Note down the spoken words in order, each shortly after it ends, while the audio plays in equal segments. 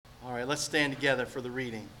let's stand together for the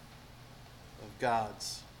reading of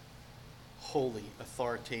God's holy,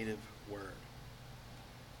 authoritative word.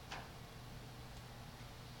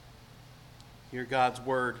 Hear God's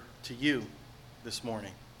word to you this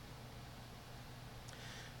morning.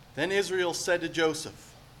 Then Israel said to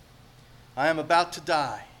Joseph, I am about to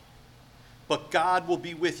die, but God will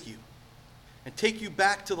be with you and take you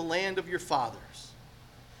back to the land of your fathers.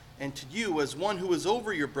 And to you, as one who is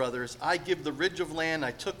over your brothers, I give the ridge of land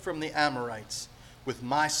I took from the Amorites with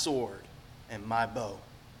my sword and my bow.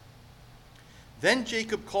 Then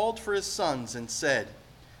Jacob called for his sons and said,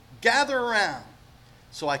 Gather around,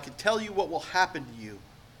 so I can tell you what will happen to you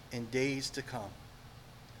in days to come.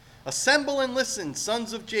 Assemble and listen,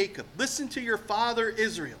 sons of Jacob. Listen to your father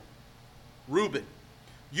Israel. Reuben,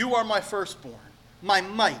 you are my firstborn, my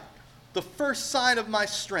might, the first sign of my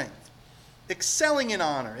strength, excelling in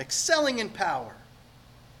honor, excelling in power.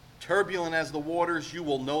 Turbulent as the waters, you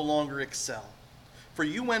will no longer excel. For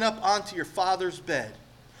you went up onto your father's bed,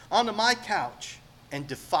 onto my couch, and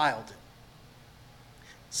defiled it.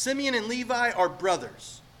 Simeon and Levi are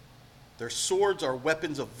brothers. Their swords are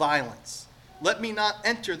weapons of violence. Let me not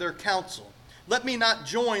enter their council. Let me not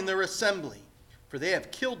join their assembly. For they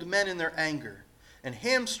have killed men in their anger, and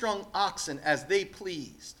hamstrung oxen as they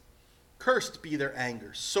pleased. Cursed be their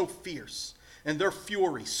anger, so fierce, and their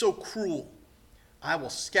fury so cruel. I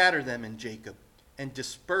will scatter them in Jacob, and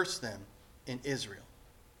disperse them in Israel.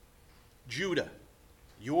 Judah,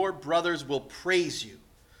 your brothers will praise you.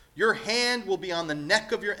 Your hand will be on the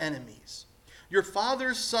neck of your enemies. Your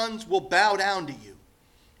father's sons will bow down to you.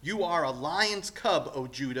 You are a lion's cub, O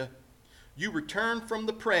Judah. You return from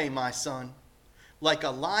the prey, my son. Like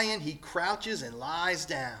a lion, he crouches and lies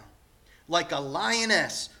down. Like a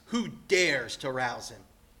lioness, who dares to rouse him?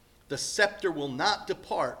 The scepter will not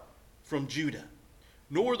depart from Judah,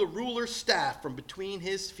 nor the ruler's staff from between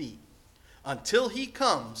his feet, until he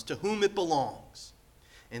comes to whom it belongs,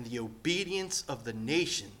 and the obedience of the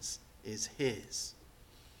nations is his.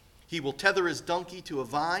 He will tether his donkey to a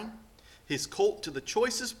vine, his colt to the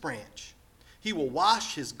choicest branch. He will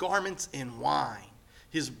wash his garments in wine,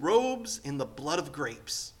 his robes in the blood of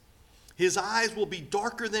grapes. His eyes will be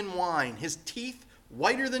darker than wine, his teeth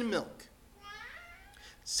whiter than milk.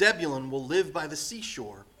 Zebulun will live by the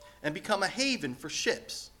seashore and become a haven for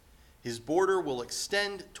ships. His border will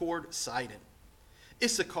extend toward Sidon.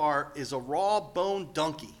 Issachar is a raw-boned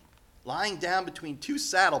donkey lying down between two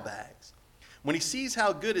saddlebags. When he sees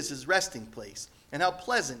how good is his resting place and how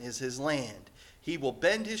pleasant is his land, he will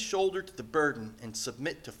bend his shoulder to the burden and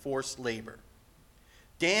submit to forced labor.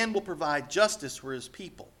 Dan will provide justice for his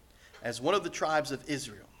people as one of the tribes of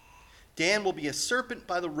Israel. Dan will be a serpent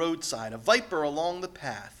by the roadside, a viper along the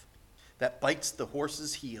path that bites the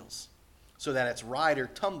horse's heels, so that its rider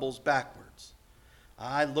tumbles backwards.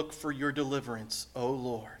 I look for your deliverance, O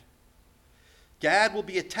Lord. Gad will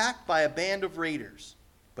be attacked by a band of raiders,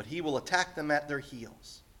 but he will attack them at their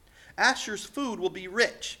heels. Asher's food will be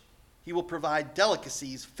rich. He will provide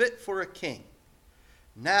delicacies fit for a king.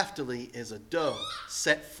 Naphtali is a doe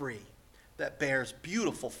set free that bears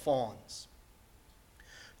beautiful fawns.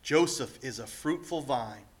 Joseph is a fruitful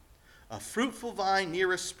vine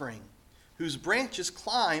near a spring, whose branches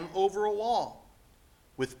climb over a wall.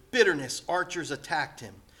 With bitterness archers attacked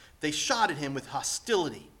him. They shot at him with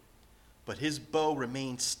hostility, but his bow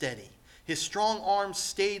remained steady. His strong arms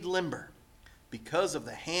stayed limber, because of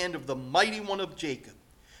the hand of the mighty one of Jacob,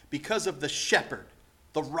 because of the shepherd,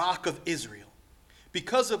 the rock of Israel,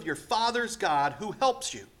 because of your father's God who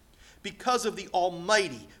helps you, because of the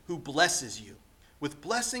Almighty who blesses you, with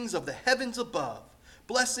blessings of the heavens above,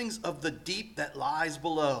 blessings of the deep that lies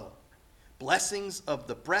below, blessings of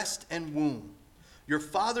the breast and womb. Your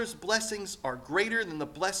father's blessings are greater than the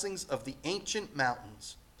blessings of the ancient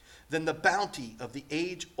mountains, than the bounty of the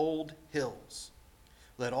age-old hills.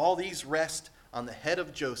 Let all these rest on the head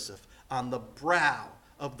of Joseph, on the brow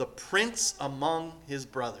of the prince among his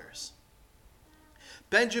brothers.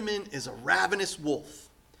 Benjamin is a ravenous wolf.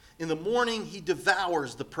 In the morning he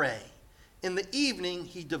devours the prey. In the evening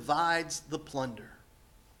he divides the plunder.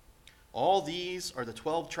 All these are the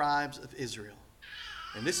 12 tribes of Israel.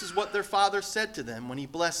 And this is what their father said to them when he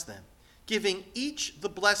blessed them, giving each the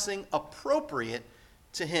blessing appropriate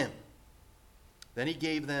to him. Then he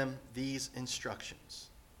gave them these instructions.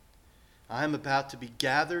 I am about to be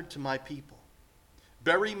gathered to my people.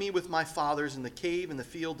 Bury me with my fathers in the cave in the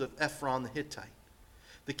field of Ephron the Hittite,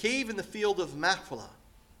 the cave in the field of Machpelah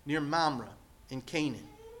near Mamre in Canaan,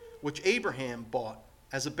 which Abraham bought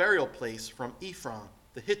as a burial place from Ephron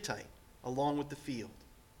the Hittite, along with the field.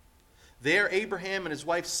 There Abraham and his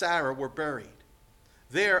wife Sarah were buried.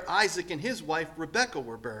 There Isaac and his wife Rebekah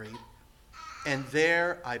were buried, and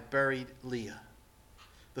there I buried Leah.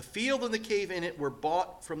 The field and the cave in it were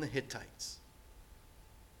bought from the Hittites.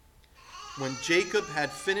 When Jacob had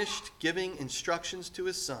finished giving instructions to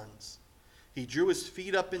his sons, he drew his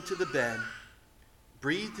feet up into the bed,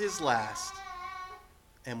 breathed his last,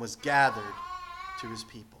 and was gathered to his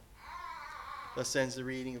people. Thus ends the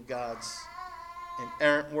reading of God's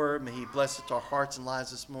inerrant word. May he bless it to our hearts and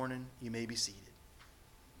lives this morning. You may be seated.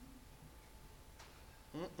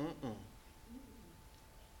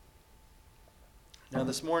 Now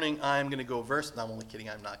this morning I'm going to go verse. No, I'm only kidding.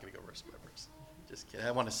 I'm not going to go verse by verse. Just kidding.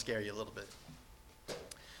 I want to scare you a little bit.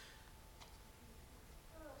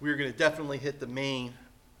 We're going to definitely hit the main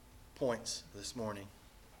points this morning.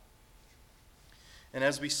 And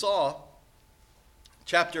as we saw,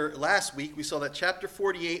 last week, we saw that chapter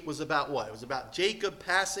 48 was about what? It was about Jacob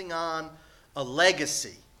passing on a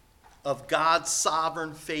legacy of God's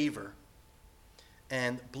sovereign favor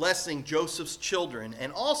and blessing Joseph's children,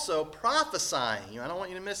 and also prophesying, I don't want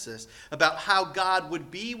you to miss this, about how God would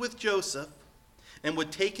be with Joseph and would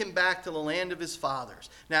take him back to the land of his fathers.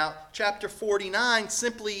 Now, chapter 49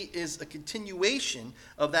 simply is a continuation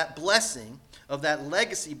of that blessing, of that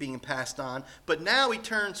legacy being passed on, but now he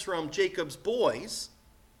turns from Jacob's boys,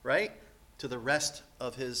 right, to the rest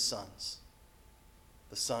of his sons,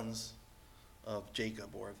 the sons of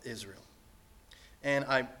Jacob or of Israel. And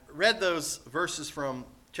I read those verses from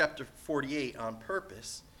chapter 48 on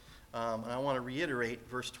purpose, and I want to reiterate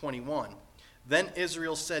verse 21. Then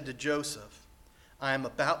Israel said to Joseph, I am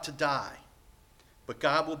about to die, but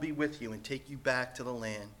God will be with you and take you back to the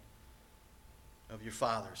land of your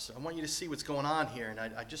fathers. So I want you to see what's going on here, and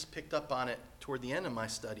I just picked up on it toward the end of my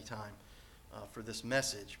study time for this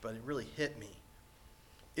message, but it really hit me.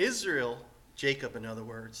 Israel, Jacob in other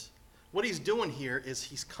words, what he's doing here is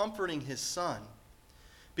he's comforting his son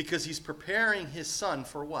because he's preparing his son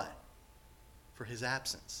for what? For his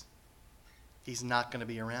absence. He's not going to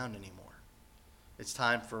be around anymore. It's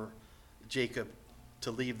time for Jacob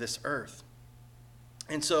to leave this earth.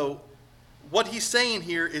 And so what he's saying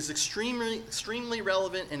here is extremely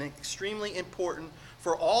relevant and extremely important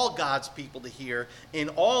for all God's people to hear in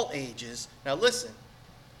all ages. Now listen,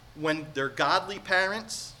 when they're godly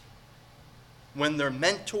parents, when they're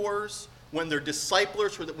mentors, when they're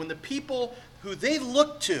disciplers, when the people who they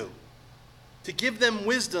look to give them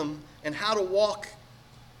wisdom and how to walk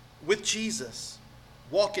with Jesus,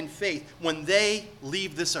 walk in faith, when they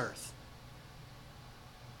leave this earth.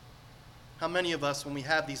 How many of us, when we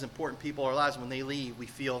have these important people in our lives, when they leave, we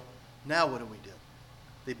feel, now what do we do?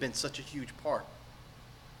 They've been such a huge part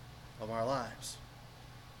of our lives.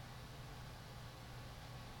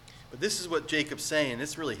 But this is what Jacob's saying.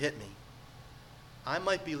 This really hit me. I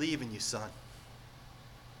might be leaving you, son,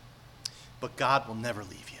 but God will never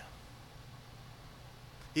leave you.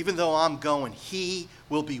 Even though I'm going, he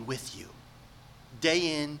will be with you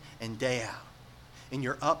day in and day out, in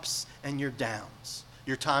your ups and your downs,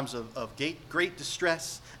 your times of great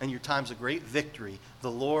distress and your times of great victory.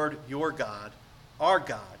 The Lord, your God, our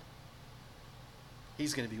God,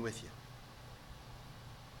 he's going to be with you.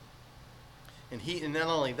 And not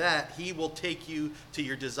only that, he will take you to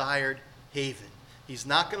your desired haven. He's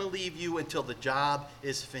not going to leave you until the job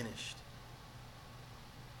is finished.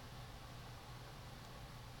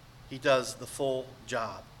 He does the full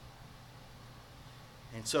job.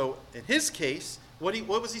 And so, in his case, what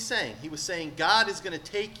was he saying? He was saying God is going to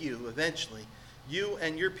take you eventually, you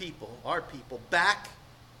and your people, our people, back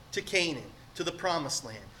to Canaan, to the promised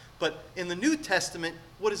land. But in the New Testament,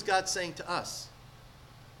 what is God saying to us?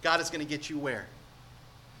 God is going to get you where?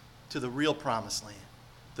 To the real promised land,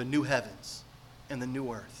 the new heavens and the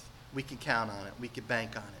new earth. We can count on it. We can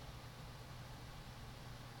bank on it.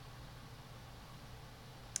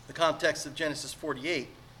 The context of Genesis 48,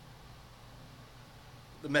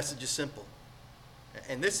 the message is simple.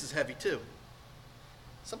 And this is heavy too.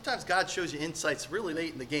 Sometimes God shows you insights really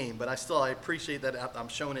late in the game, but I appreciate that I'm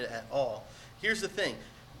showing it at all. Here's the thing.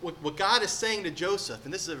 What God is saying to Joseph,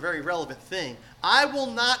 and this is a very relevant thing, I will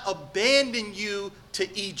not abandon you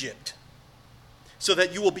to Egypt so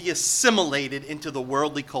that you will be assimilated into the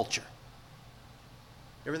worldly culture.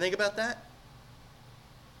 You ever think about that?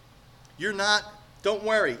 Don't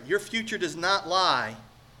worry, your future does not lie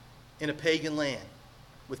in a pagan land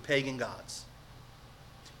with pagan gods.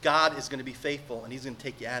 God is going to be faithful, and he's going to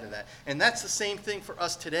take you out of that. And that's the same thing for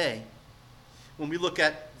us today. When we look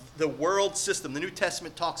at the world system, the New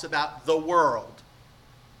Testament talks about the world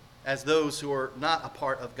as those who are not a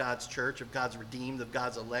part of God's church, of God's redeemed, of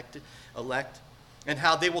God's elect, and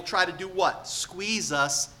how they will try to do what? Squeeze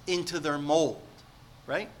us into their mold.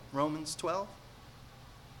 Right? Romans 12.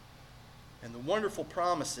 And the wonderful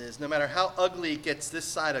promise is, no matter how ugly it gets this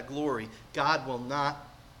side of glory, God will not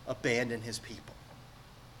abandon his people.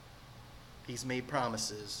 He's made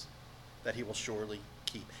promises that he will surely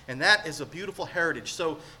keep. And that is a beautiful heritage.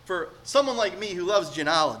 So for someone like me who loves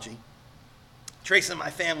genealogy, tracing my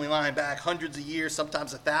family line back hundreds of years,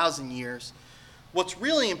 sometimes 1,000 years, what's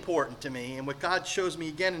really important to me, and what God shows me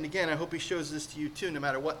again and again, I hope he shows this to you too, no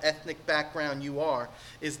matter what ethnic background you are,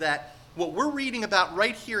 is that what we're reading about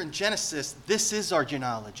right here in Genesis, this is our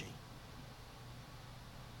genealogy.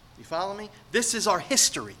 You follow me? This is our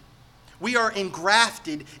history. We are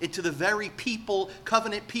engrafted into the very people,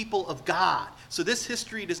 covenant people of God. So this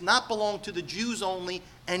history does not belong to the Jews only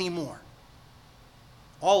anymore.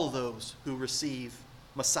 All of those who receive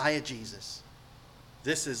Messiah Jesus.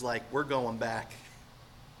 This is like we're going back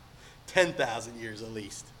 10,000 years at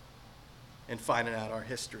least and finding out our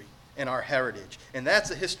history and our heritage. And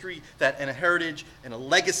that's a history and a heritage and a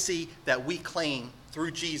legacy that we claim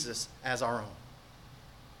through Jesus as our own.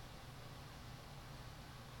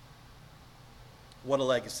 What a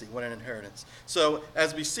legacy, what an inheritance. So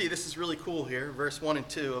as we see, this is really cool here, verse 1 and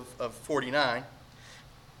 2 of 49.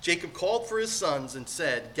 Jacob called for his sons and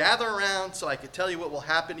said, "Gather around so I could tell you what will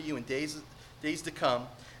happen to you in days to come."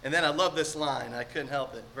 And then I love this line. I couldn't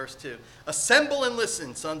help it. Verse 2. "Assemble and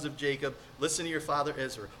listen, sons of Jacob. Listen to your father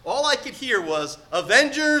Israel." All I could hear was,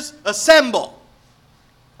 "Avengers, assemble."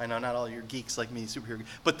 I know not all your geeks like me, superhero,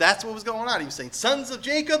 but that's what was going on. He was saying, "Sons of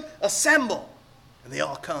Jacob, assemble." And they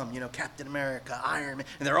all come, Captain America, Iron Man,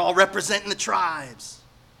 and they're all representing the tribes.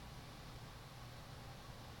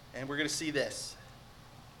 And we're going to see this.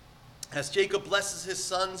 As Jacob blesses his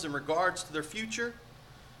sons in regards to their future,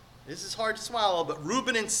 this is hard to swallow, but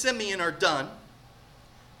Reuben and Simeon are done.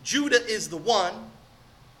 Judah is the one,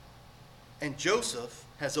 and Joseph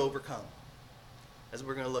has overcome, as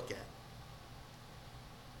we're going to look at.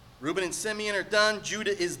 Reuben and Simeon are done.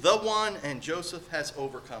 Judah is the one, and Joseph has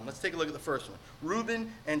overcome. Let's take a look at the first one.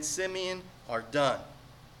 Reuben and Simeon are done.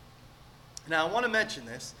 Now, I want to mention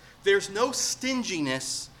this. There's no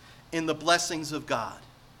stinginess in the blessings of God.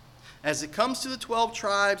 As it comes to the 12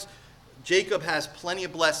 tribes, Jacob has plenty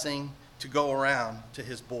of blessing to go around to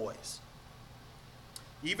his boys.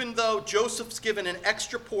 Even though Joseph's given an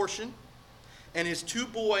extra portion, and his two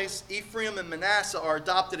boys, Ephraim and Manasseh, are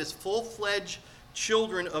adopted as full-fledged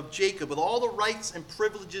children of Jacob, with all the rights and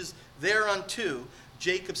privileges thereunto,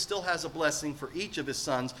 Jacob still has a blessing for each of his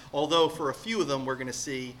sons, although for a few of them we're going to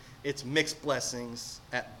see it's mixed blessings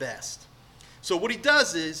at best. So what he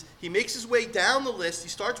does is he makes his way down the list. He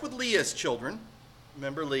starts with Leah's children.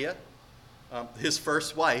 Remember Leah? His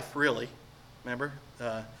first wife, really. Remember?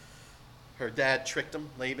 Her dad tricked him,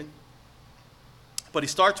 Laban. But he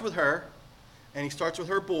starts with her, and he starts with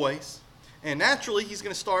her boys. And naturally, he's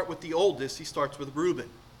going to start with the oldest. He starts with Reuben.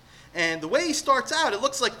 And the way he starts out, it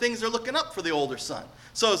looks like things are looking up for the older son.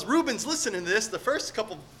 So as Reuben's listening to this, the first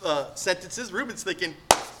couple sentences, Reuben's thinking,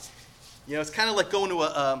 it's kind of like going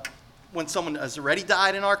to when someone has already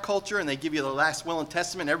died in our culture and they give you the last will and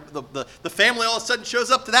testament, the family all of a sudden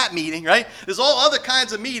shows up to that meeting, right? There's all other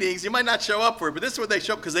kinds of meetings you might not show up for, but this is where they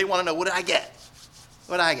show up because they want to know, what did I get?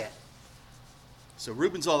 What did I get? So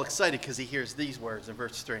Reuben's all excited because he hears these words in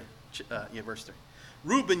verse 3. Verse 3.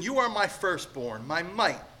 "Reuben, you are my firstborn, my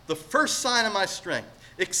might, the first sign of my strength,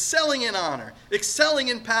 excelling in honor, excelling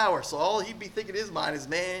in power." So all he'd be thinking in his mind is,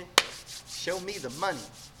 man, show me the money.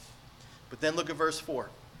 But then look at verse 4.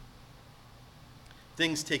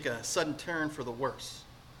 Things take a sudden turn for the worse.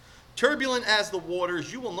 "Turbulent as the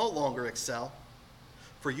waters, you will no longer excel,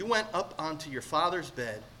 for you went up onto your father's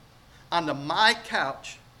bed, onto my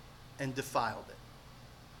couch, and defiled it."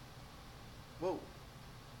 Whoa.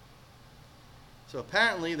 So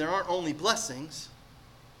apparently there aren't only blessings,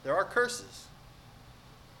 there are curses,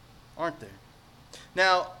 aren't there?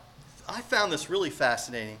 Now, I found this really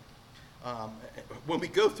fascinating. When we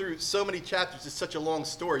go through so many chapters, it's such a long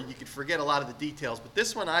story, you could forget a lot of the details, but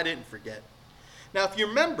this one I didn't forget. Now, if you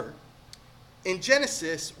remember, in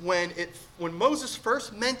Genesis, when Moses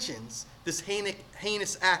first mentions this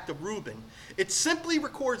heinous act of Reuben, it simply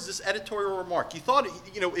records this editorial remark. You thought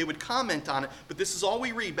it would comment on it, but this is all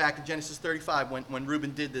we read back in Genesis 35 when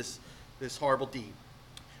Reuben did this horrible deed.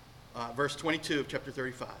 Verse 22 of chapter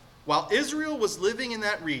 35. "While Israel was living in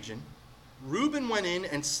that region, Reuben went in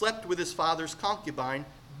and slept with his father's concubine,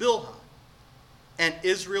 Bilhah, and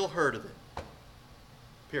Israel heard of it."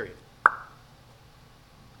 Period.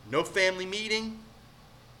 No family meeting,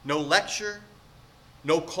 no lecture,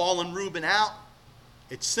 no calling Reuben out.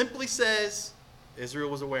 It simply says Israel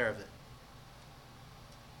was aware of it.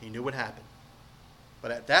 He knew what happened. But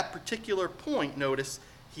at that particular point, notice,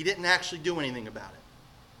 he didn't actually do anything about it.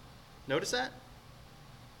 Notice that?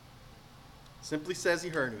 Simply says he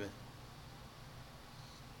heard of it.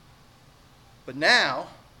 But now,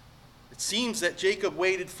 it seems that Jacob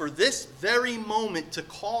waited for this very moment to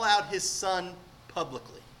call out his son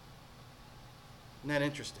publicly. Isn't that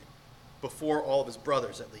interesting? Before all of his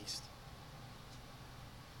brothers, at least.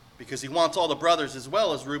 Because he wants all the brothers as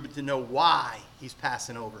well as Reuben to know why he's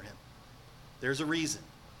passing over him. There's a reason.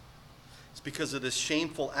 It's because of this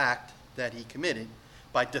shameful act that he committed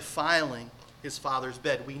by defiling his father's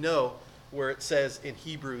bed. We know where it says in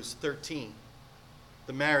Hebrews 13,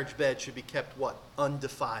 the marriage bed should be kept what?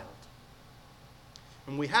 Undefiled.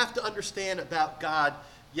 And we have to understand about God,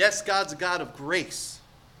 yes, God's a God of grace,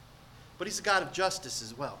 but he's a God of justice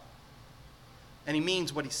as well. And he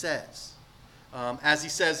means what he says. As he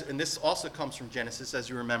says, and this also comes from Genesis, as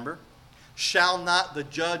you remember, shall not the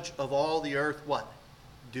judge of all the earth what?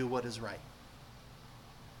 Do what is right.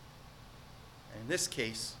 And in this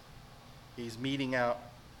case, he's meting out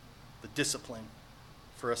the discipline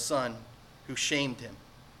for a son who shamed him.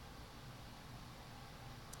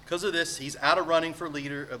 Because of this, he's out of running for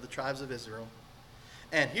leader of the tribes of Israel.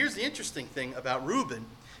 And here's the interesting thing about Reuben.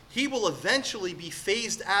 He will eventually be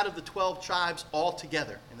phased out of the 12 tribes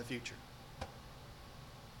altogether in the future.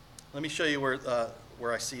 Let me show you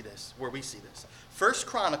where I see this, where we see this. 1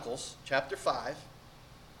 Chronicles chapter 5,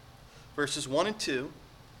 verses 1 and 2,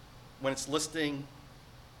 when it's listing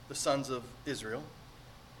the sons of Israel,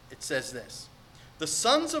 it says this. The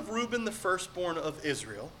sons of Reuben, the firstborn of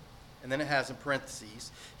Israel, and then it has in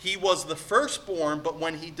parentheses, he was the firstborn, but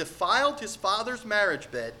when he defiled his father's marriage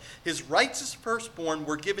bed, his rights as firstborn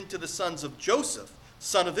were given to the sons of Joseph,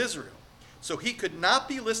 son of Israel. So he could not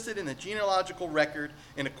be listed in the genealogical record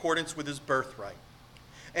in accordance with his birthright.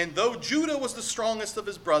 And though Judah was the strongest of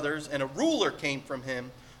his brothers, and a ruler came from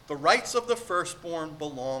him, the rights of the firstborn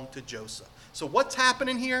belonged to Joseph. So what's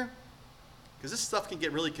happening here? Because this stuff can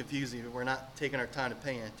get really confusing if we're not taking our time to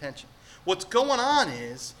pay attention. What's going on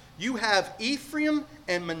is you have Ephraim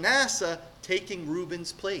and Manasseh taking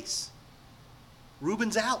Reuben's place.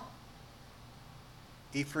 Reuben's out.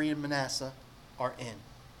 Ephraim and Manasseh are in.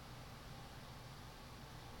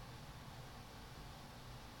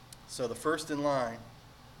 So the first in line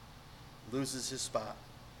loses his spot.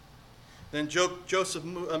 Then Jacob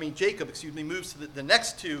moves to the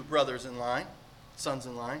next two brothers in line, sons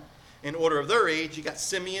in line. In order of their age, you got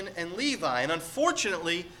Simeon and Levi. And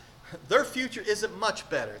unfortunately, their future isn't much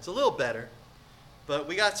better. It's a little better, but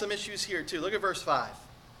we got some issues here too. Look at verse 5.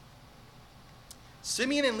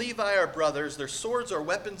 Simeon and Levi are brothers. Their swords are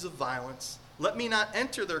weapons of violence. Let me not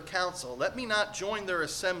enter their council. Let me not join their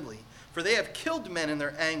assembly. For they have killed men in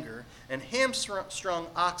their anger and hamstrung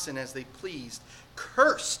oxen as they pleased.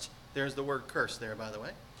 Cursed, there's the word cursed there, by the way.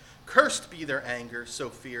 Cursed be their anger so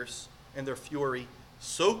fierce and their fury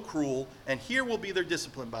so cruel. And here will be their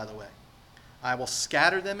discipline, by the way. I will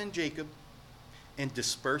scatter them in Jacob and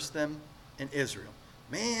disperse them in Israel.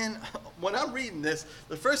 Man, when I'm reading this,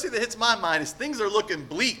 the first thing that hits my mind is things are looking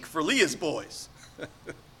bleak for Leah's boys.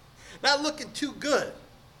 Not looking too good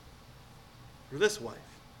for this wife.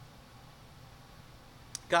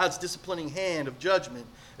 God's disciplining hand of judgment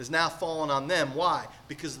is now falling on them. Why?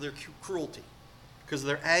 Because of their cruelty. Because of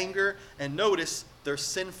their anger, and notice their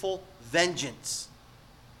sinful vengeance.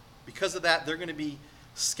 Because of that, they're going to be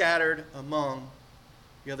scattered among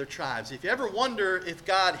the other tribes. If you ever wonder if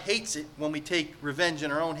God hates it when we take revenge in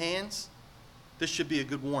our own hands, this should be a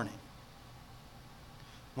good warning.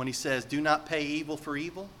 When he says, do not pay evil for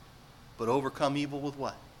evil, but overcome evil with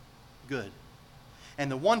what? Good. And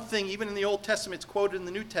the one thing, even in the Old Testament, it's quoted in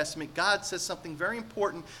the New Testament, God says something very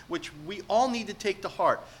important, which we all need to take to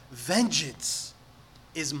heart. Vengeance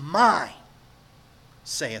is mine,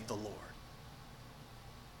 saith the Lord.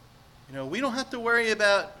 You know, we don't have to worry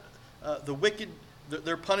about the wicked,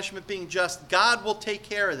 their punishment being just. God will take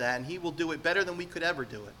care of that, and he will do it better than we could ever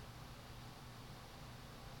do it.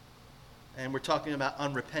 And we're talking about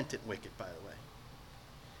unrepentant wicked, by the way.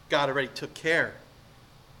 God already took care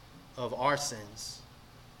of our sins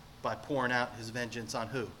by pouring out his vengeance on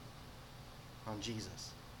who? On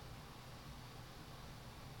Jesus.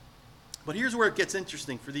 But here's where it gets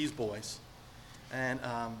interesting for these boys. And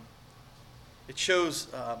it shows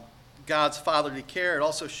God's fatherly care. It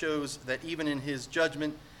also shows that even in his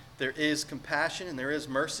judgment, there is compassion and there is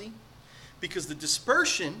mercy. Because the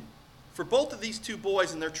dispersion for both of these two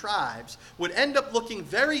boys and their tribes would end up looking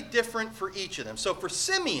very different for each of them. So for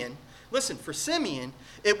Simeon, listen, for Simeon,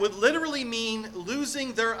 it would literally mean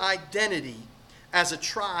losing their identity as a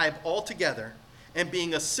tribe altogether and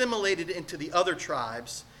being assimilated into the other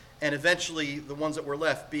tribes, and eventually the ones that were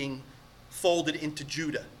left being folded into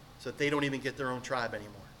Judah so that they don't even get their own tribe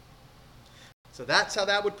anymore. So that's how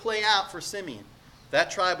that would play out for Simeon. That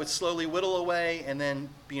tribe would slowly whittle away and then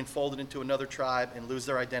be enfolded into another tribe and lose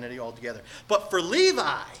their identity altogether. But for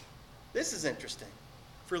Levi, this is interesting.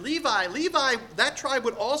 For Levi, that tribe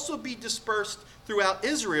would also be dispersed throughout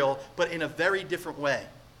Israel, but in a very different way.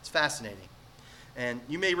 It's fascinating. And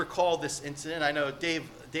you may recall this incident. I know Dave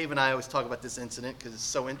and I always talk about this incident because it's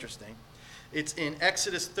so interesting. It's in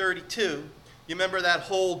Exodus 32. You remember that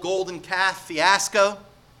whole golden calf fiasco?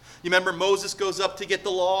 You remember Moses goes up to get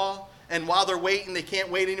the law, and while they're waiting, they can't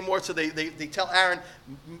wait anymore, so they tell Aaron,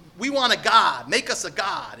 we want a god, make us a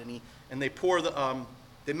god. And they pour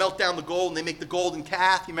they melt down the gold, and they make the golden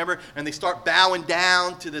calf, you remember? And they start bowing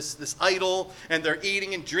down to this idol, and they're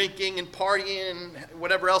eating and drinking and partying and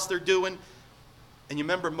whatever else they're doing. And you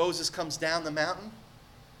remember Moses comes down the mountain,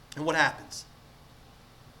 and what happens?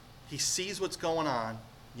 He sees what's going on.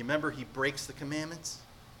 You remember he breaks the commandments?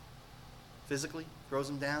 Physically, throws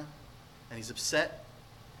them down, and he's upset.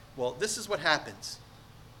 Well, this is what happens.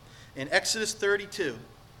 In Exodus 32,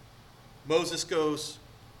 Moses goes,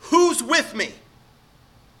 who's with me?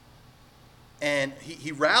 And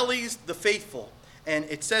he rallies the faithful. And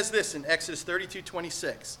it says this in Exodus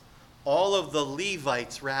 32:26. All of the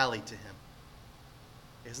Levites rallied to him.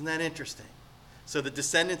 Isn't that interesting? So the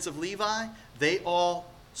descendants of Levi, they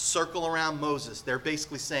all circle around Moses. They're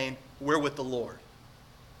basically saying, we're with the Lord.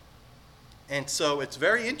 And so it's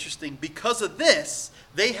very interesting. Because of this,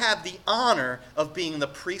 they have the honor of being the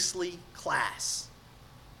priestly class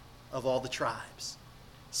of all the tribes.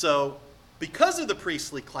 So because of the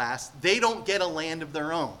priestly class, they don't get a land of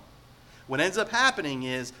their own. What ends up happening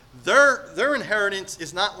is their inheritance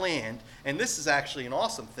is not land, and this is actually an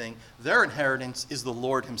awesome thing. Their inheritance is the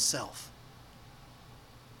Lord himself.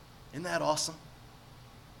 Isn't that awesome?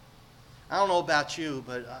 I don't know about you,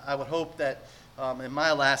 but I would hope that in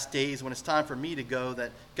my last days, when it's time for me to go,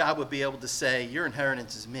 that God would be able to say, your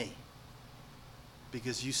inheritance is me,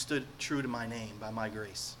 because you stood true to my name by my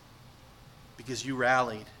grace, because you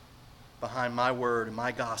rallied behind my word and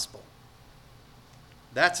my gospel.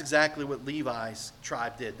 That's exactly what Levi's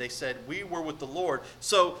tribe did. They said, we were with the Lord.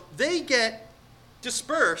 So they get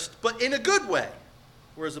dispersed, but in a good way,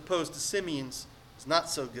 whereas opposed to Simeon's is not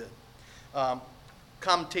so good.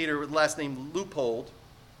 Commentator with the last name Leupold,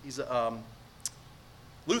 he's a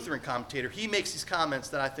Lutheran commentator, he makes these comments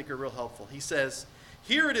that I think are real helpful. He says,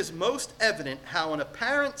 here it is most evident how an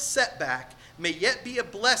apparent setback may yet be a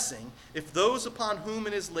blessing if those upon whom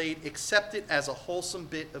it is laid accept it as a wholesome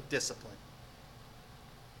bit of discipline.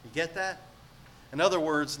 You get that? In other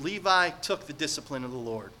words, Levi took the discipline of the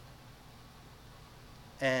Lord,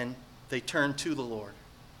 and they turned to the Lord.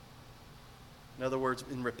 In other words,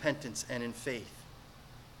 in repentance and in faith.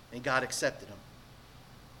 And God accepted them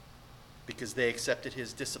because they accepted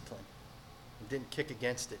his discipline and didn't kick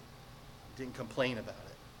against it, didn't complain about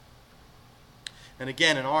it. And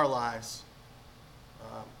again, in our lives,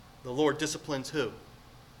 the Lord disciplines who?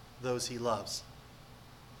 Those he loves,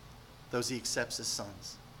 those he accepts as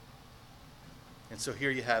sons. And so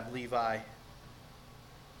here you have Levi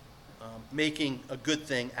making a good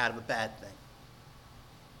thing out of a bad thing.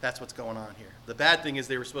 That's what's going on here. The bad thing is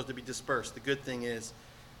they were supposed to be dispersed. The good thing is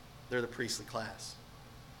they're the priestly class.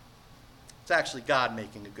 It's actually God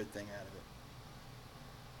making a good thing out of it.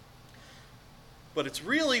 But it's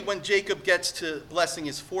really when Jacob gets to blessing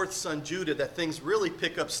his fourth son, Judah, that things really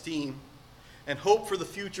pick up steam, and hope for the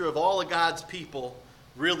future of all of God's people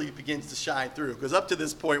really begins to shine through. Because up to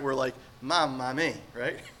this point, we're like, mamma mia,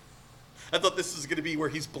 right? I thought this was going to be where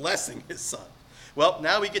he's blessing his son. Well,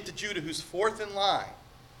 now we get to Judah, who's fourth in line.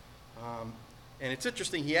 And it's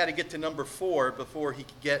interesting, he had to get to number 4 before he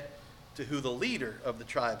could get to who the leader of the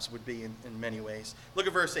tribes would be in many ways. Look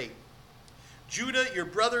at verse 8. Judah, your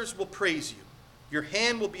brothers will praise you. Your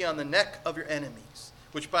hand will be on the neck of your enemies.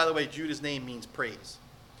 Which, by the way, Judah's name means praise.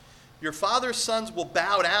 Your father's sons will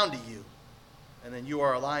bow down to you. And then you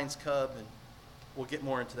are a lion's cub, and we'll get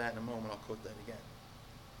more into that in a moment. I'll quote that again.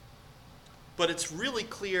 But it's really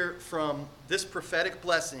clear from this prophetic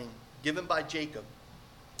blessing given by Jacob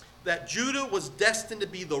that Judah was destined to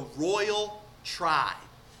be the royal tribe.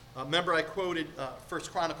 Remember I quoted 1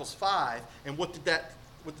 Chronicles 5, and what did the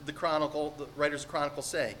writer's Chronicle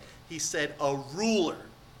say? He said a ruler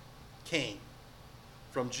came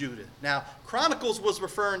from Judah. Now, Chronicles was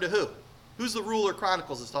referring to who? Who's the ruler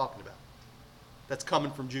Chronicles is talking about? That's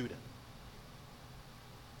coming from Judah.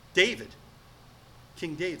 David.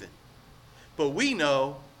 King David. But we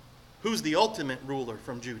know who's the ultimate ruler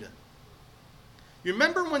from Judah. You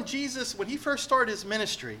remember when Jesus, when he first started his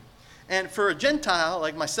ministry, and for a Gentile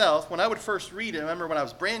like myself, when I would first read it, I remember when I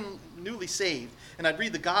was brand newly saved, and I'd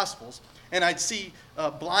read the Gospels, and I'd see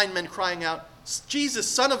blind men crying out, Jesus,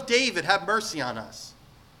 son of David, have mercy on us.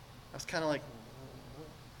 I was kind of like,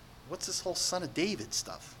 what's this whole son of David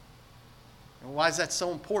stuff? And why is that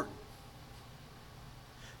so important?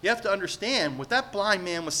 You have to understand what that blind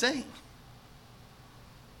man was saying.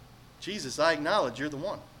 Jesus, I acknowledge you're the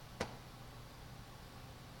one.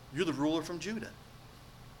 You're the ruler from Judah.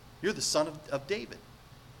 You're the son of David.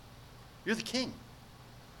 You're the king.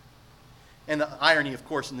 And the irony, of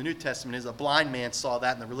course, in the New Testament is a blind man saw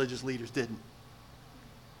that and the religious leaders didn't.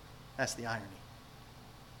 That's the irony.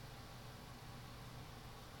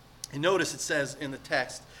 And notice it says in the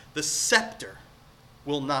text, the scepter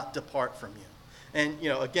will not depart from you. And,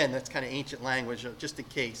 again, that's kind of ancient language, just in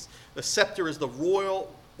case. The scepter is the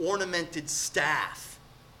royal ornamented staff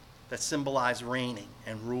that symbolize reigning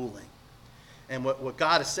and ruling. And what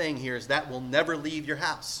God is saying here is that will never leave your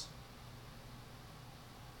house.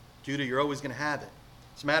 Judah, you're always going to have it.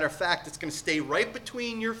 As a matter of fact, it's going to stay right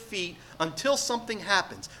between your feet until something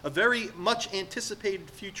happens, a very much anticipated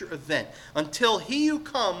future event, until he who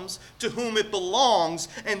comes to whom it belongs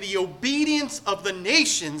and the obedience of the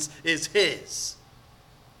nations is his.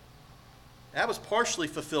 That was partially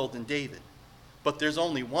fulfilled in David, but there's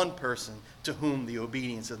only one person to whom the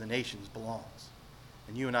obedience of the nations belongs.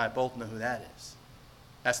 And you and I both know who that is.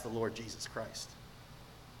 That's the Lord Jesus Christ.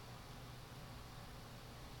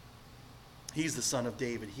 He's the son of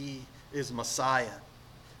David. He is Messiah.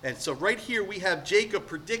 And so right here we have Jacob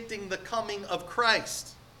predicting the coming of Christ.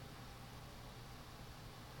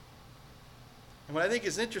 And what I think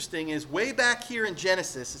is interesting is way back here in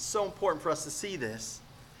Genesis, it's so important for us to see this,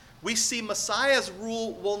 we see Messiah's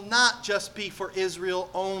rule will not just be for Israel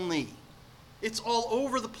only. It's all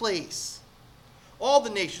over the place. All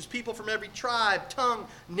the nations, people from every tribe, tongue,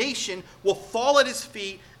 nation will fall at his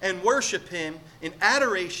feet and worship him in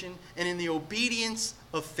adoration and in the obedience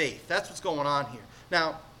of faith. That's what's going on here.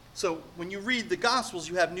 Now, so when you read the Gospels,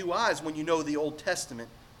 you have new eyes when you know the Old Testament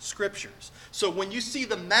scriptures. So when you see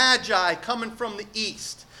the Magi coming from the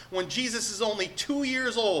east, when Jesus is only 2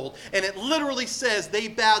 years old, and it literally says they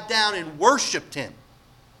bowed down and worshiped him,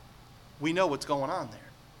 we know what's going on there.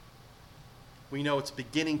 We know it's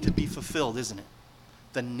beginning to be fulfilled, isn't it?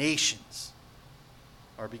 The nations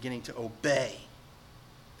are beginning to obey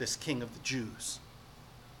this King of the Jews,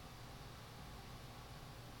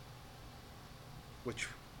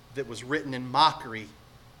 that was written in mockery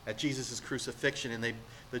at Jesus' crucifixion, and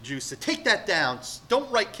the Jews said, take that down.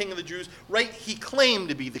 Don't write King of the Jews. Write, he claimed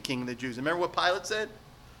to be the King of the Jews. And remember what Pilate said?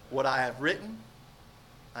 What I have written,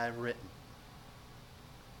 I have written.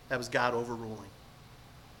 That was God overruling.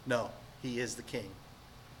 No, he is the King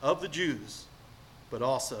of the Jews, but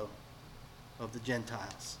also of the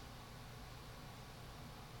Gentiles.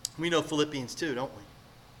 We know Philippians 2, don't we?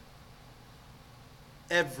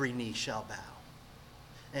 Every knee shall bow,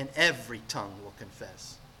 and every tongue will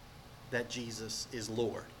confess that Jesus is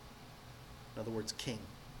Lord. In other words, King,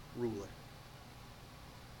 ruler.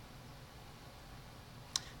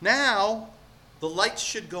 Now, the lights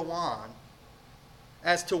should go on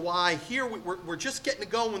as to why here we're just getting to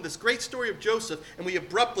go in this great story of Joseph, and we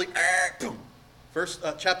abruptly, boom,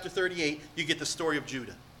 chapter 38, you get the story of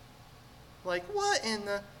Judah. Like, what in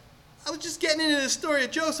the... I was just getting into the story of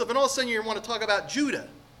Joseph, and all of a sudden you want to talk about Judah.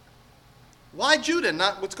 Why Judah,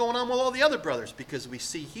 not what's going on with all the other brothers? Because we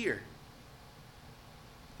see here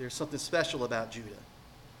there's something special about Judah.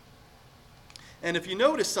 And if you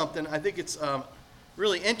notice something, I think it's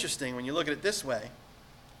really interesting when you look at it this way.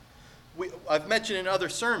 I've mentioned in other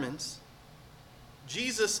sermons,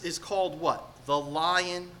 Jesus is called what? The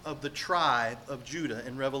Lion of the tribe of Judah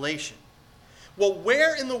in Revelation. Well,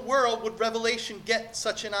 where in the world would Revelation get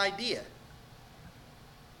such an idea?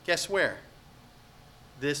 Guess where?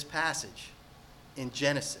 This passage in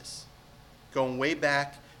Genesis, going way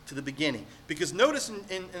back to the beginning. Because notice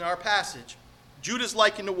in our passage, Judah's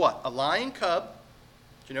likened to what? A lion cub.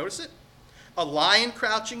 Did you notice it? A lion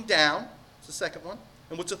crouching down. It's the second one.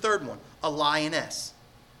 And what's the third one? A lioness.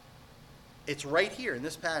 It's right here in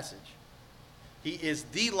this passage. He is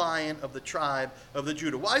the Lion of the tribe of the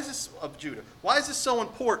Judah. Why is this of Judah? Why is this so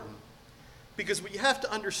important? Because what you have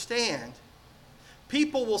to understand,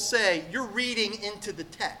 people will say, you're reading into the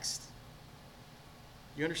text.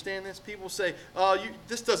 You understand this? People will say,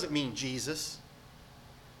 this doesn't mean Jesus.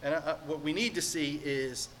 And what we need to see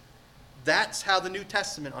is that's how the New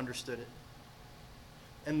Testament understood it.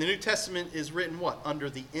 And the New Testament is written what? Under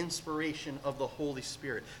the inspiration of the Holy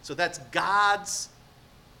Spirit. So that's God's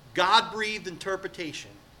God-breathed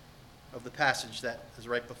interpretation of the passage that is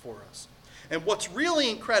right before us. And what's really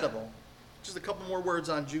incredible, just a couple more words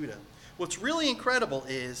on Judah. What's really incredible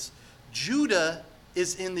is Judah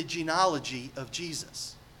is in the genealogy of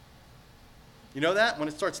Jesus. You know that? When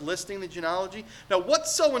it starts listing the genealogy? Now,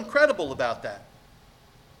 what's so incredible about that?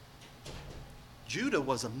 Judah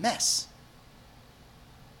was a mess.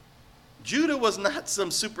 Judah was not some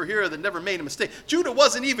superhero that never made a mistake. Judah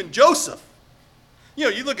wasn't even Joseph. You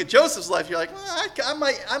know, you look at Joseph's life, you're like, well,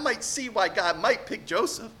 I might see why God might pick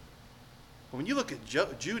Joseph. But when you look at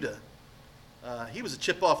Judah, he was a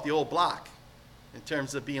chip off the old block in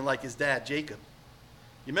terms of being like his dad, Jacob.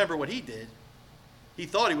 You remember what he did? He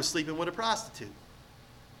thought he was sleeping with a prostitute.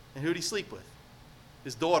 And who did he sleep with?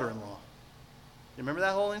 His daughter-in-law. You remember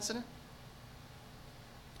that whole incident?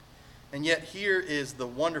 And yet here is the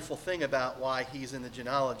wonderful thing about why he's in the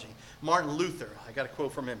genealogy. Martin Luther, I got a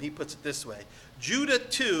quote from him. He puts it this way. Judah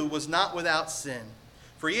too was not without sin,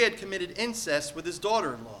 for he had committed incest with his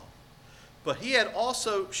daughter-in-law. But he had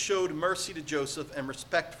also showed mercy to Joseph and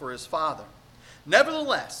respect for his father.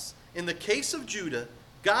 Nevertheless, in the case of Judah,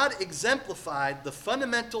 God exemplified the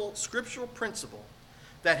fundamental scriptural principle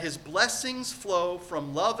that his blessings flow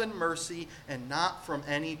from love and mercy and not from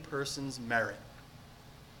any person's merit.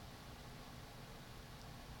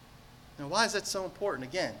 Now, why is that so important?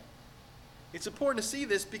 Again, it's important to see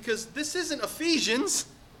this because this isn't Ephesians.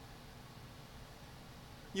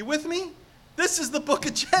 You with me? This is the book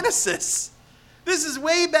of Genesis. This is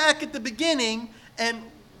way back at the beginning. And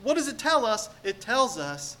what does it tell us? It tells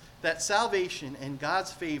us that salvation and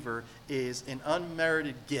God's favor is an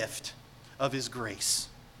unmerited gift of his grace.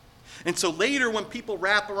 And so later when people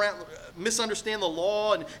wrap around, misunderstand the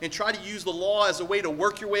law and try to use the law as a way to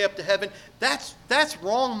work your way up to heaven, that's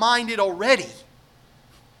wrong-minded already,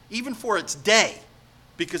 even for its day,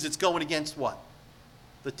 because it's going against what?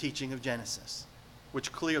 The teaching of Genesis,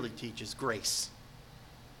 which clearly teaches grace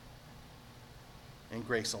and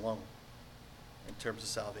grace alone in terms of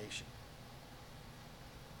salvation.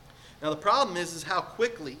 Now the problem is how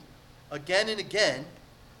quickly, again and again,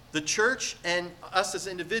 the church and us as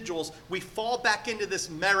individuals, we fall back into this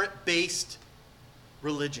merit-based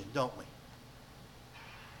religion, don't we?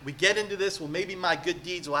 We get into this, well, maybe my good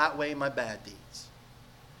deeds will outweigh my bad deeds.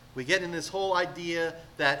 We get in this whole idea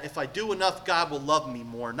that if I do enough, God will love me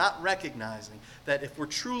more, not recognizing that if we're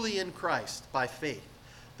truly in Christ by faith,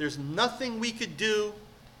 there's nothing we could do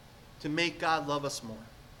to make God love us more.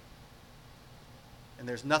 And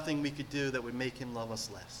there's nothing we could do that would make him love us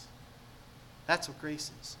less. That's what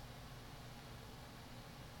grace is.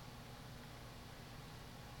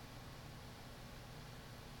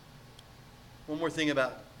 One more thing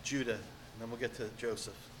about Judah, and then we'll get to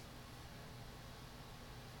Joseph.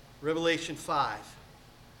 Revelation 5,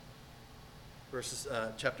 verses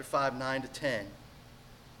chapter 5, 9 to 10.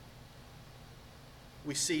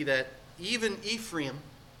 We see that even Ephraim,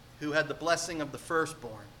 who had the blessing of the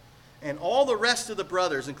firstborn, and all the rest of the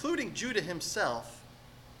brothers, including Judah himself,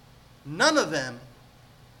 none of them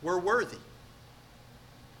were worthy.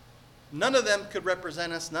 None of them could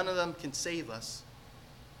represent us. None of them can save us.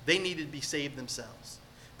 They needed to be saved themselves.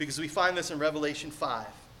 Because we find this in Revelation 5. And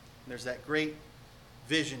there's that great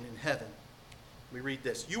vision in heaven. We read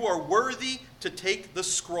this. You are worthy to take the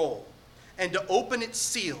scroll and to open its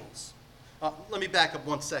seals. Let me back up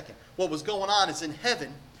 1 second. What was going on is in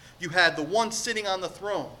heaven, you had the one sitting on the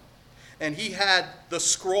throne. And he had the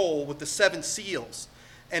scroll with the 7 seals.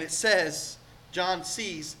 And it says, John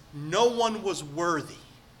sees, no one was worthy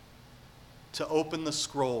to open the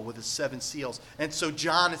scroll with the 7 seals. And so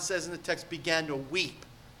John, it says in the text, began to weep.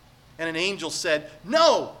 And an angel said,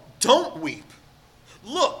 no, don't weep.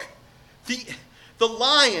 Look, the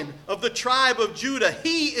Lion of the tribe of Judah,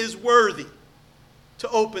 he is worthy to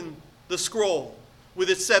open the scroll with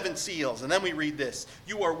its 7 seals. And then we read this.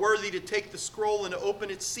 You are worthy to take the scroll and to open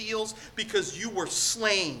its seals because you were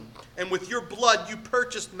slain. And with your blood you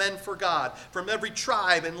purchased men for God from every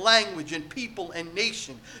tribe and language and people and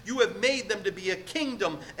nation. You have made them to be a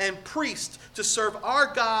kingdom and priests to serve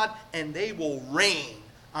our God, and they will reign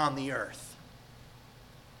on the earth.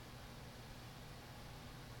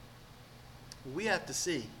 What we have to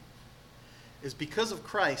see is because of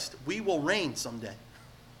Christ, we will reign someday.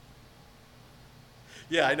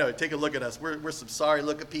 Yeah, I know. Take a look at us. We're some sorry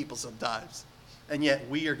looking people sometimes. And yet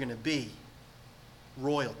we are going to be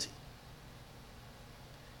royalty.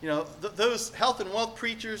 You know, those health and wealth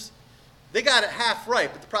preachers, they got it half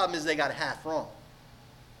right, but the problem is they got it half wrong.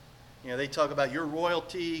 You know, they talk about your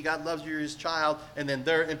royalty, God loves you, his child, and then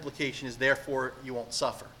their implication is therefore you won't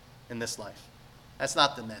suffer in this life. That's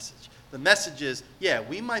not the message. The message is, yeah,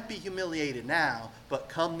 we might be humiliated now, but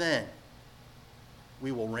come then,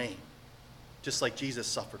 we will reign. Just like Jesus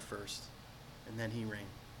suffered first, and then he reigned.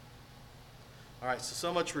 All right,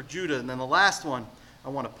 so much for Judah. And then the last one I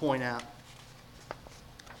want to point out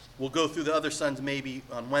We'll go through the other sons maybe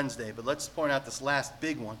on Wednesday, but let's point out this last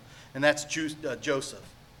big one, and that's Joseph.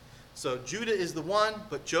 So Judah is the one,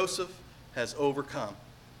 but Joseph has overcome.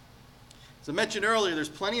 As I mentioned earlier, there's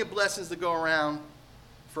plenty of blessings that go around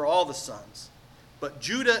for all the sons. But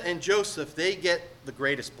Judah and Joseph, they get the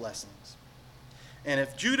greatest blessings. And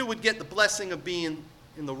if Judah would get the blessing of being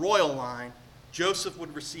in the royal line, Joseph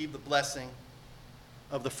would receive the blessing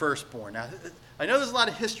of the firstborn. Now, I know there's a lot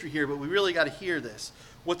of history here, but we really got to hear this.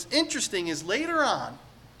 What's interesting is later on,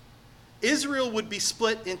 Israel would be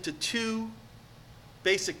split into two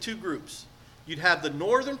groups. You'd have the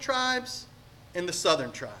northern tribes and the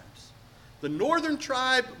southern tribes. The northern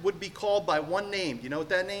tribe would be called by one name. Do you know what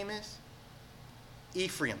that name is?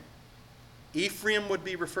 Ephraim. Ephraim would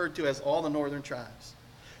be referred to as all the northern tribes.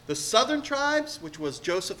 The southern tribes, which was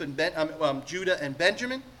Judah and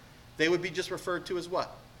Benjamin, they would be just referred to as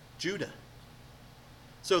what? Judah.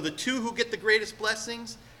 So the two who get the greatest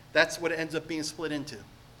blessings, that's what it ends up being split into.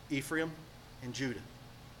 Ephraim and Judah.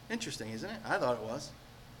 Interesting, isn't it? I thought it was.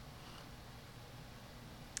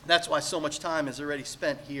 That's why so much time is already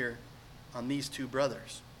spent here on these two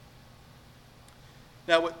brothers.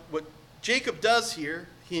 Now, what Jacob does here,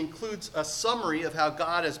 he includes a summary of how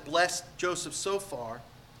God has blessed Joseph so far.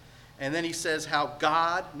 And then he says how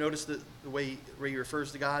God, notice the way he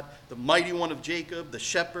refers to God, the mighty one of Jacob, the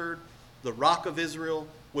shepherd, the rock of Israel,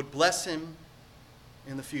 would bless him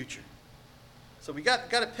in the future. So we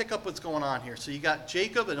got to pick up what's going on here. So you got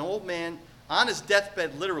Jacob, an old man, on his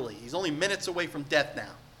deathbed, literally. He's only minutes away from death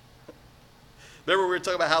now. Remember we were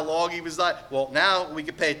talking about how long he was dying? Well, now we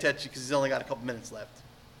can pay attention because he's only got a couple minutes left,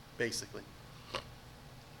 basically.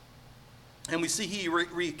 And we see he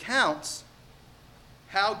recounts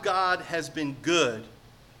how God has been good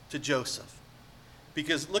to Joseph.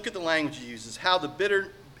 Because look at the language he uses. How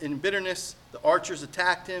in bitterness the archers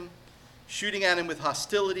attacked him, shooting at him with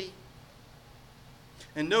hostility.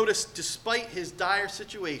 And notice, despite his dire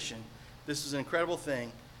situation, this is an incredible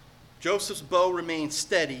thing, Joseph's bow remained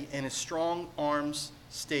steady and his strong arms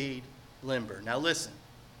stayed limber. Now listen.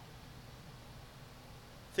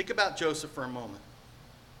 Think about Joseph for a moment.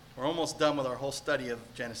 We're almost done with our whole study of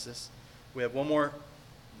Genesis. We have one more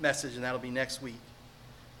message, and that'll be next week.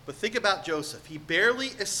 But think about Joseph. He barely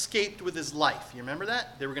escaped with his life. You remember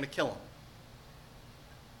that? They were going to kill him.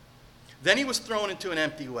 Then he was thrown into an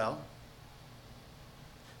empty well.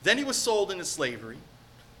 Then he was sold into slavery.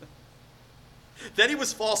 Then he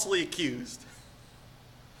was falsely accused.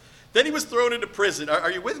 Then he was thrown into prison.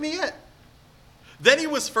 Are you with me yet? Then he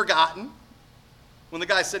was forgotten when the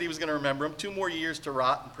guy said he was going to remember him. 2 more years to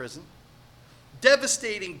rot in prison.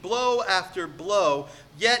 Devastating blow after blow.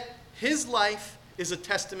 Yet his life is a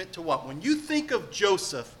testament to what? When you think of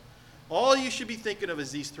Joseph, all you should be thinking of is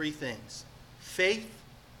these 3 things: faith,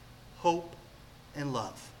 hope, and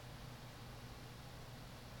love.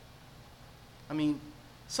 I mean,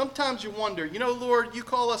 sometimes you wonder, Lord, you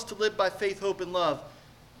call us to live by faith, hope, and love,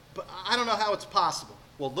 but I don't know how it's possible.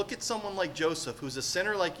 Well, look at someone like Joseph, who's a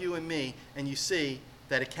sinner like you and me, and you see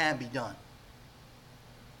that it can be done.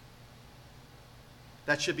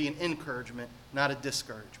 That should be an encouragement, not a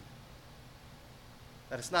discouragement.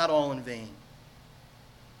 That it's not all in vain.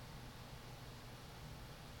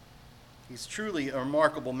 He's truly a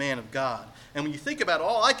remarkable man of God. And when you think about it,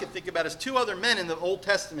 all I can think about is 2 other men in the Old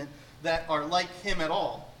Testament that are like him at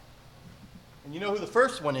all. And you know who the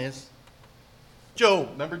first one is? Job.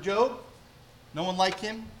 Remember Job? No one like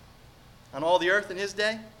him on all the earth in his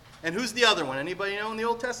day? And who's the other one? Anybody know in the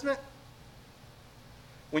Old Testament?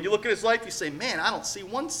 When you look at his life, you say, man, I don't see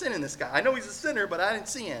one sin in this guy. I know he's a sinner, but I didn't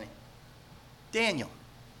see any. Daniel.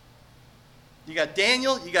 You got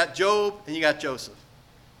Daniel, you got Job, and you got Joseph.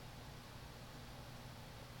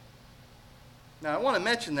 Now, I want to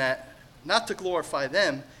mention that, not to glorify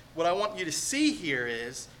them. What I want you to see here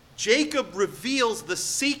is Jacob reveals the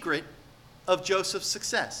secret of Joseph's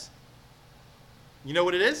success. You know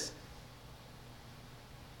what it is?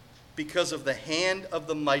 Because of the hand of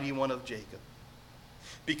the mighty one of Jacob.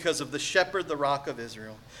 Because of the shepherd, the rock of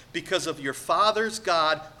Israel. Because of your father's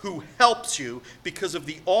God who helps you. Because of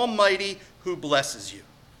the Almighty who blesses you.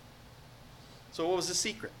 So what was the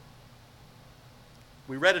secret?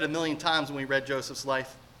 We read it 1,000,000 times when we read Joseph's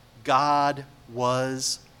life. God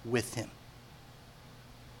was with him.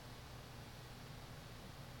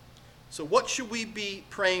 So what should we be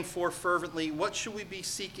praying for fervently? What should we be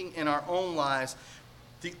seeking in our own lives?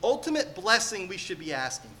 The ultimate blessing we should be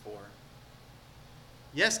asking for.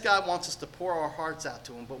 Yes, God wants us to pour our hearts out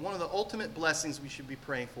to him, but one of the ultimate blessings we should be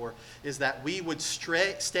praying for is that we would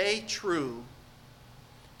stay true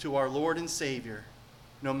to our Lord and Savior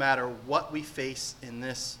no matter what we face in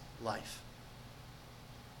this life.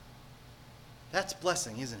 That's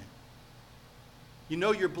blessing, isn't it? You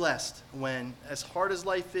know you're blessed when, as hard as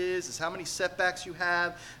life is, as how many setbacks you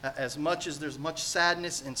have, as much as there's much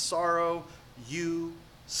sadness and sorrow, you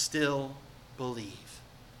still believe.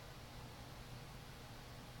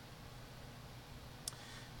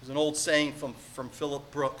 There's an old saying from Philip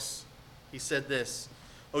Brooks. He said this,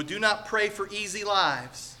 "Oh, do not pray for easy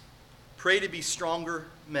lives. Pray to be stronger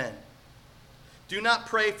men. Do not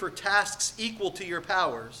pray for tasks equal to your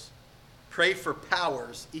powers. Pray for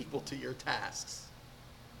powers equal to your tasks."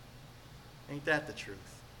 Ain't that the truth?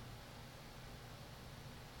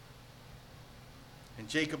 And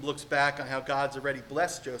Jacob looks back on how God's already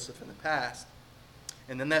blessed Joseph in the past.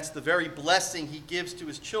 And then that's the very blessing he gives to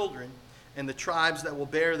his children and the tribes that will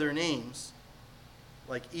bear their names,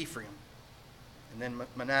 like Ephraim, and then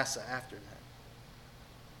Manasseh after that.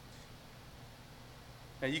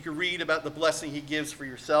 Now you can read about the blessing he gives for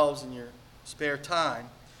yourselves in your spare time,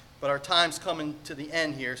 but our time's coming to the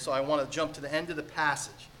end here, so I want to jump to the end of the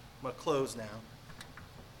passage. I'm going to close now.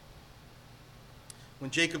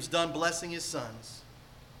 When Jacob's done blessing his sons,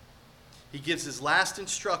 he gives his last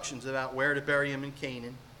instructions about where to bury him in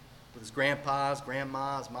Canaan, with his grandpa, his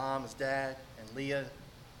grandma, his mom, his dad, and Leah,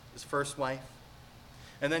 his first wife.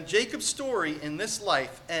 And then Jacob's story in this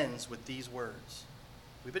life ends with these words.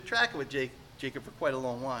 We've been tracking with Jacob for quite a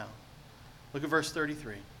long while. Look at verse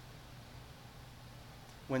 33.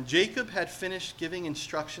 When Jacob had finished giving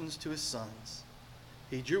instructions to his sons,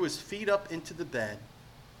 he drew his feet up into the bed,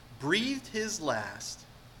 breathed his last,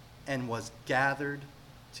 and was gathered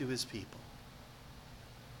to his people.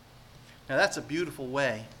 Now that's a beautiful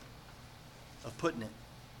way of putting it.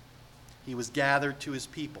 He was gathered to his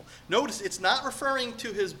people. Notice it's not referring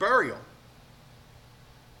to his burial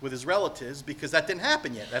with his relatives, because that didn't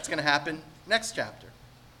happen yet. That's going to happen next chapter.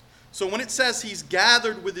 So when it says he's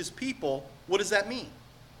gathered with his people, what does that mean?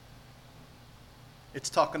 It's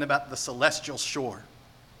talking about the celestial shore.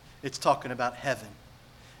 It's talking about heaven.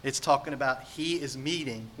 It's talking about he is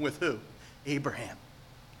meeting with who? Abraham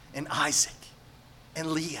and Isaac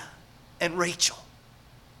and Leah and Rachel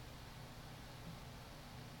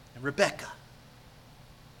and Rebekah.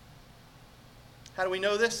 How do we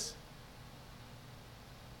know this?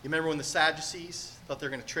 You remember when the Sadducees thought they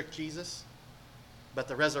were going to trick Jesus about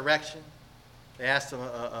the resurrection? They asked him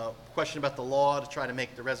a question about the law to try to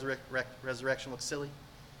make the resurrection look silly.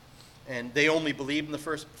 And they only believed in the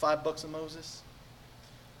first 5 books of Moses.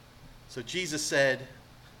 So Jesus said,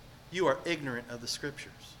 "You are ignorant of the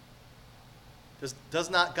scriptures." Does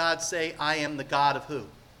not God say, "I am the God of" who?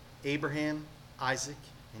 Abraham, Isaac,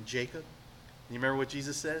 and Jacob. And you remember what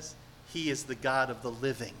Jesus says? He is the God of the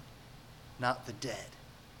living, not the dead.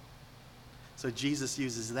 So Jesus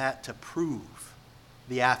uses that to prove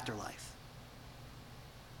the afterlife.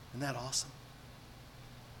 Isn't that awesome?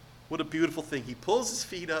 What a beautiful thing. He pulls his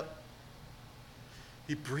feet up,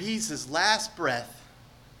 he breathes his last breath,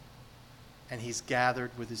 and he's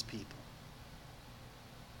gathered with his people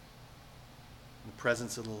in the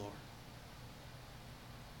presence of the Lord.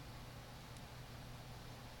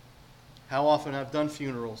 How often I've done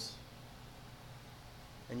funerals,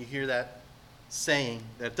 and you hear that saying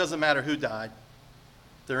that it doesn't matter who died,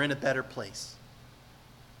 they're in a better place.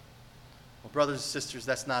 Well, brothers and sisters,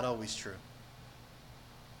 that's not always true.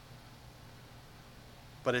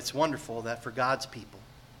 But it's wonderful that for God's people,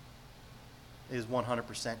 it is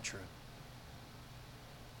 100% true.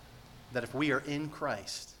 That if we are in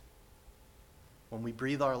Christ, when we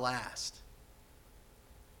breathe our last,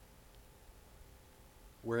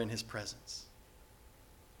 we're in his presence,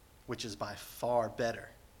 which is by far better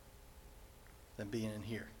than being in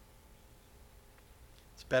here.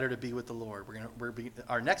 It's better to be with the Lord.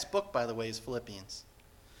 Our next book, by the way, is Philippians.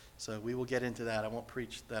 So we will get into that. I won't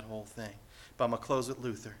preach that whole thing. But I'm going to close with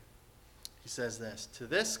Luther. He says this: "To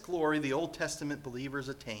this glory the Old Testament believers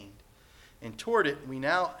attained, and toward it we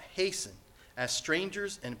now hasten as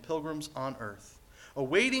strangers and pilgrims on earth,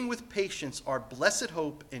 awaiting with patience our blessed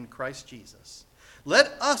hope in Christ Jesus. Let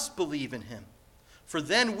us believe in him, for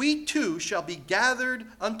then we too shall be gathered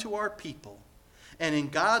unto our people, and in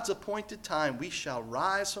God's appointed time we shall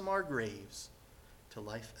rise from our graves to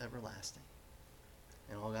life everlasting."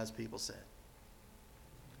 And all God's people said,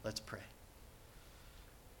 let's pray.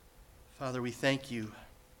 Father, we thank you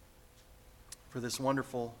for this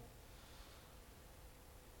wonderful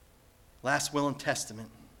last will and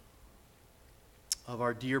testament of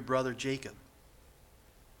our dear brother Jacob,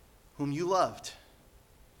 whom you loved.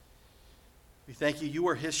 We thank you, you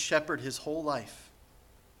were his shepherd his whole life.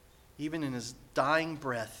 Even in his dying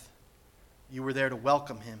breath, you were there to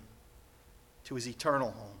welcome him to his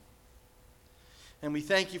eternal home. And we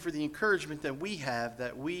thank you for the encouragement that we have,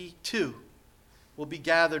 that we too will be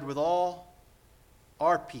gathered with all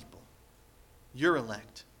our people, your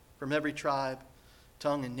elect, from every tribe,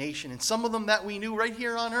 tongue, and nation, and some of them that we knew right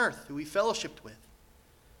here on earth, who we fellowshiped with.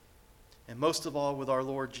 And most of all, with our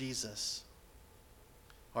Lord Jesus,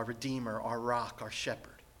 our Redeemer, our rock, our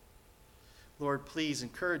shepherd. Lord, please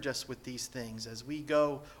encourage us with these things as we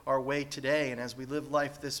go our way today and as we live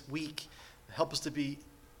life this week. Help us to be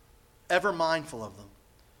ever mindful of them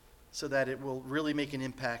so that it will really make an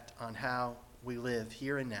impact on how we live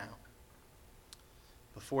here and now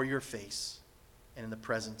before your face and in the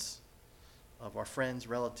presence of our friends,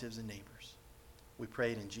 relatives, and neighbors. We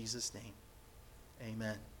pray it in Jesus' name.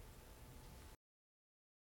 Amen.